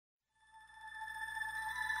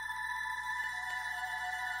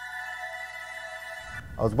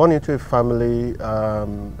I was born into a family, a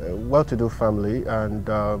well-to-do family, and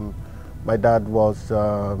my dad was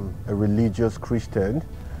a religious Christian.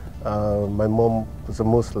 My mom was a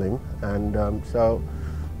Muslim, and so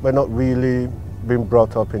we're not really being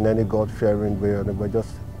brought up in any God-fearing way. We're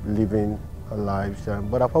just living our lives.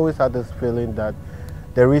 But I've always had this feeling that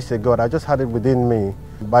there is a God. I just had it within me.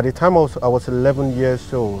 By the time I was 11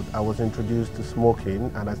 years old, I was introduced to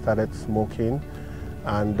smoking, and I started smoking.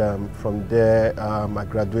 And from there, I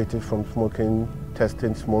graduated from smoking,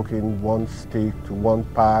 testing smoking, one stick to one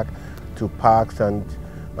pack, to packs. And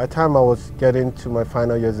by the time I was getting to my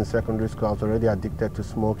final years in secondary school, I was already addicted to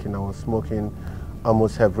smoking. I was smoking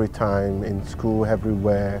almost every time, in school,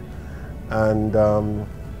 everywhere. And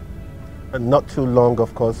not too long,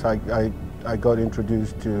 of course, I got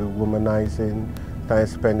introduced to womanizing, started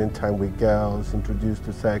spending time with girls, introduced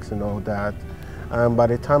to sex and all that. And by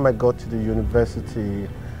the time I got to the university, it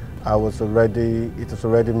was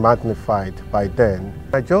already magnified by then.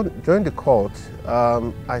 I joined the cult.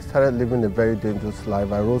 I started living a very dangerous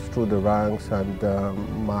life. I rose through the ranks, and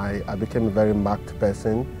I became a very marked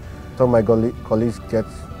person. Some of my colleagues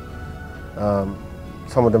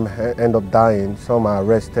some of them end up dying, some are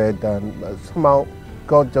arrested, and somehow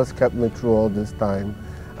God just kept me through all this time.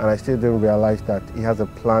 And I still didn't realize that He has a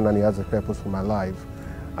plan and He has a purpose for my life.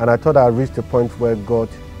 And I thought I reached a point where God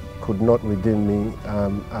could not redeem me.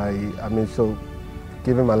 So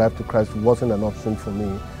giving my life to Christ wasn't an option for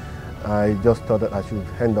me. I just thought that I should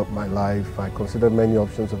end up my life. I considered many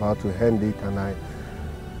options of how to end it, and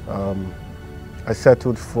I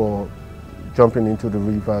settled for jumping into the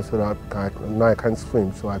river so that now I can't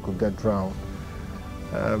swim, so I could get drowned.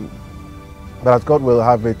 But as God will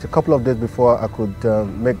have it, a couple of days before I could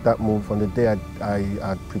make that move, on the day I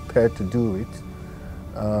had prepared to do it,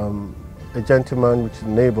 a gentleman, which is a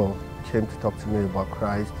neighbor, came to talk to me about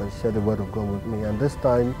Christ and share the word of God with me. And this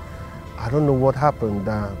time, I don't know what happened,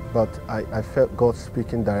 but I felt God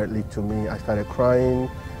speaking directly to me. I started crying,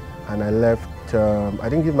 and I left. I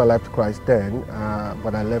didn't give my life to Christ then,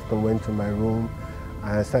 but I left and went to my room,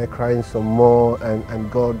 and I started crying some more,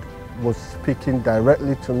 and God was speaking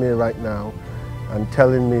directly to me right now and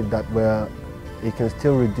telling me that, well, He can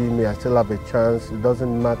still redeem me. I still have a chance. It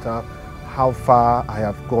doesn't matter how far I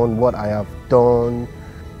have gone, what I have done,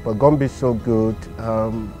 but God be so good.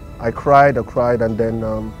 I cried, and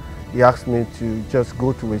then He asked me to just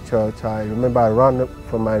go to a church. I remember I ran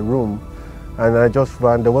from my room, and I just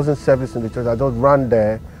ran. There wasn't service in the church. I just ran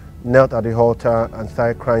there, knelt at the altar, and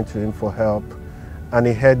started crying to Him for help. And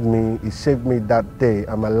He heard me. He saved me that day,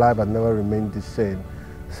 and my life had never remained the same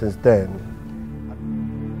since then.